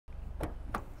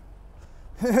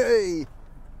Hey,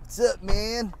 what's up,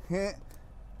 man?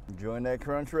 Enjoying that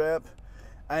crunch wrap?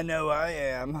 I know I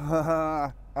am.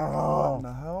 Oh. What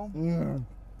the hell?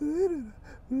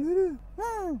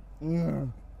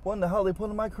 What in the hell they put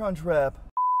in my crunch wrap?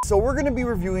 So we're gonna be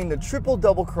reviewing the Triple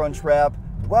Double Crunchwrap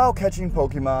while catching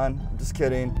Pokemon. I'm just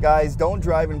kidding. Guys, don't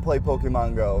drive and play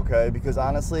Pokemon Go, okay? Because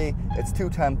honestly, it's too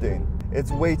tempting.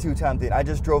 It's way too tempting. I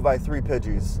just drove by 3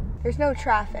 Pidgeys. There's no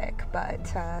traffic,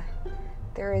 but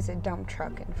there is a dump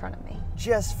truck in front of me.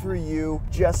 Just for you,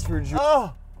 just for you.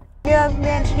 Oh! You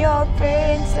mention your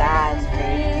friends,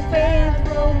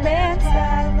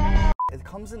 romance. It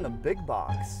comes in the big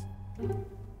box.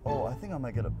 Oh, I think I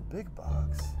might get a big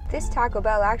box. This Taco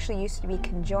Bell actually used to be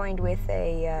conjoined with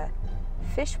a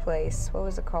fish place. What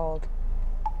was it called?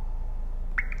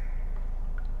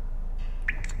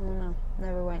 I don't know.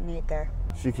 Never went and ate there.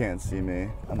 She can't see me.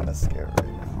 I'm gonna scare her right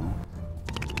now.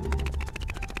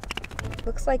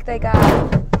 Looks like they got...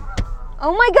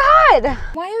 Oh my God!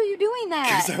 Why are you doing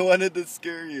that? Because I wanted to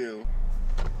scare you.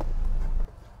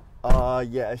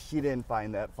 Yeah, she didn't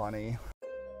find that funny.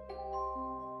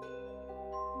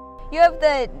 You have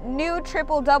the new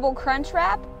Triple Double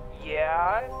Crunchwrap?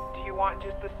 Yeah? Do you want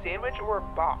just the sandwich or a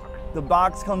box? The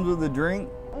box comes with a drink.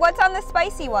 What's on the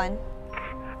spicy one?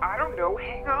 I don't know,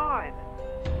 hang on.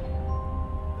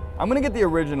 I'm gonna get the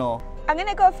original. I'm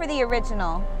gonna go for the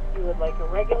original. You would like a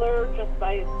regular just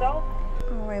by itself?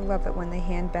 Oh, I love it when they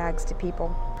hand bags to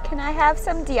people. Can I have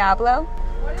some Diablo?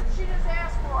 What did she just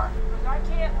ask for? Because I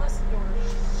can't listen to her.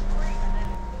 She's screaming.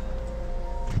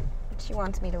 She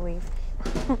wants me to leave.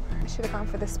 I should have gone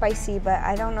for the spicy, but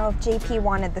I don't know if JP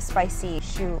wanted the spicy.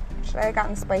 Shoot, should I have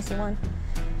gotten the spicy one?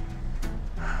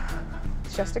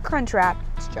 It's just a crunch wrap.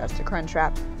 It's just a crunch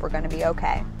wrap. We're gonna be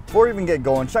okay. Before we even get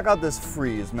going, check out this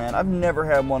freeze, man. I've never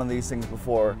had one of these things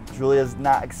before. Julia's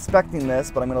not expecting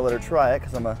this, but I'm gonna let her try it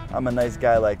because I'm a nice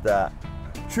guy like that.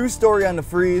 True story on the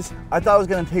freeze. I thought it was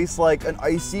gonna taste like an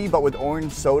icy, but with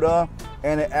orange soda,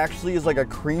 and it actually is like a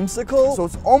creamsicle. So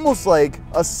it's almost like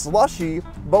a slushie,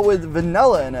 but with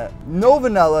vanilla in it. No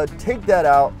vanilla, take that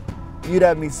out. You'd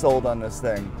have me sold on this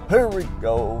thing. Here we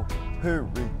go, here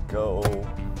we go.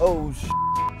 Oh,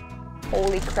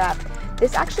 Holy crap.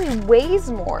 This actually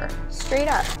weighs more, straight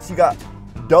up. So you got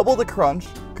double the crunch,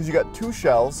 because you got 2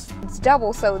 shells. It's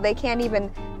double, so they can't even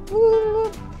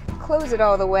close it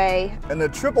all the way. And the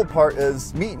triple part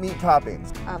is meat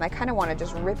toppings. I kind of want to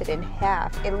just rip it in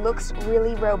half. It looks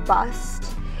really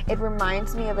robust. It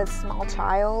reminds me of a small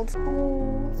child.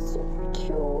 Oh, so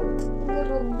cute,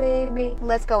 little baby.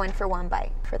 Let's go in for one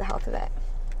bite for the health of it.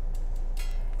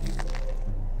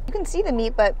 You can see the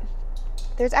meat, but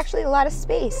there's actually a lot of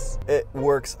space. It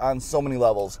works on so many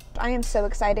levels. I am so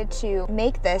excited to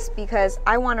make this because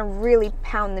I want to really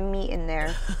pound the meat in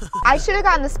there. I should have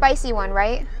gotten the spicy one,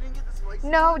 right? You didn't get the spicy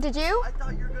one? No, did you? I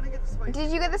thought you were gonna get the spicy one.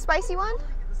 Did you get the spicy one? I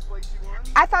get the spicy one.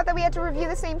 I thought that we had to review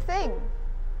the same thing.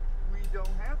 We don't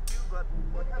have to, but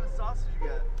what kind of sauce did you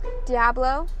get?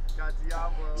 Diablo? Got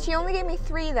Diablo. She only gave me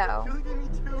 3 though. She only gave me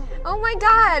 2. Oh my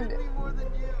God. She gave me more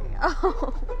than you.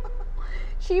 Oh.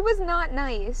 She was not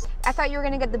nice. I thought you were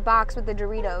gonna get the box with the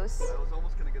Doritos. I was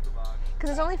almost gonna get the box. Because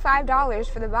it's only $5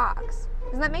 for the box.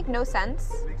 Doesn't that make no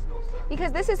sense? It makes no sense.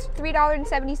 Because this is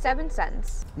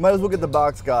 $3.77. Might as well get the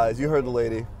box, guys. You heard the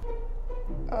lady.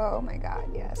 Oh my God,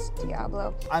 yes,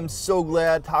 Diablo. I'm so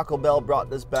glad Taco Bell brought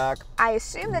this back. I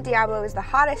assume that Diablo is the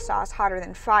hottest sauce, hotter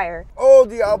than fire. Oh,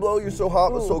 Diablo, you're so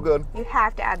hot, but so good. You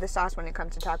have to add the sauce when it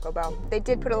comes to Taco Bell. They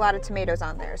did put a lot of tomatoes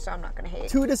on there, so I'm not gonna hate.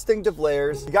 2 distinctive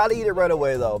layers. You gotta eat it right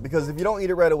away though, because if you don't eat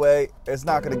it right away, it's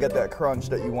not gonna get that crunch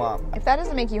that you want. If that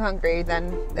doesn't make you hungry,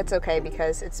 then it's okay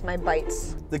because it's my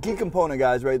bites. The key component,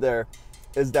 guys, right there,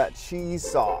 is that cheese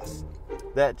sauce.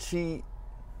 That cheese.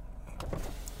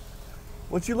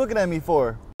 What you looking at me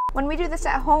for? When we do this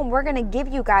at home, we're gonna give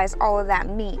you guys all of that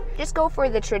meat. Just go for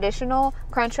the traditional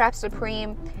Crunchwrap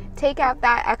Supreme. Take out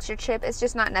that extra chip, it's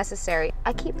just not necessary.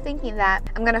 I keep thinking that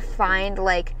I'm gonna find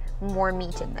like more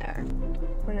meat in there,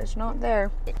 but it's not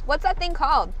there. What's that thing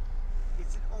called?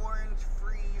 It's an orange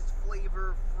freeze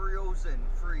flavor frozen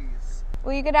freeze.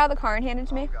 Will you get out of the car and hand it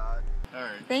to me? Oh God. All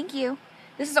right. Thank you.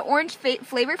 This is an orange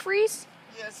flavor freeze?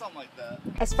 Yeah, something like that.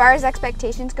 As far as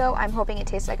expectations go, I'm hoping it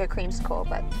tastes like a creamsicle,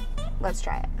 but let's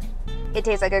try it. It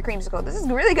tastes like a creamsicle. This is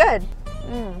really good.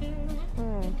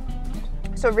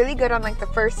 So really good on like the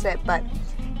first sip, but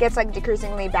gets like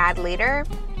decreasingly bad later.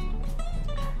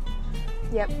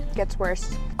 Yep, gets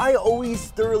worse. I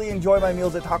always thoroughly enjoy my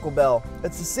meals at Taco Bell.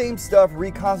 It's the same stuff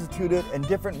reconstituted in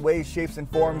different ways, shapes, and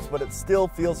forms, but it still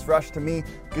feels fresh to me. It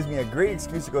gives me a great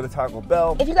excuse to go to Taco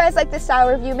Bell. If you guys like this style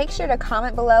review, make sure to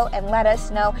comment below and let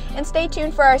us know. And stay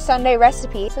tuned for our Sunday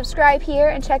recipe. Subscribe here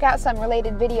and check out some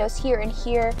related videos here and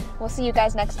here. We'll see you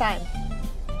guys next time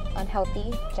on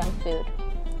Healthy Junk Food.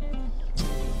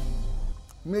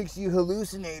 Makes you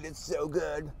hallucinate, it's so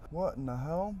good. What in the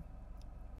hell?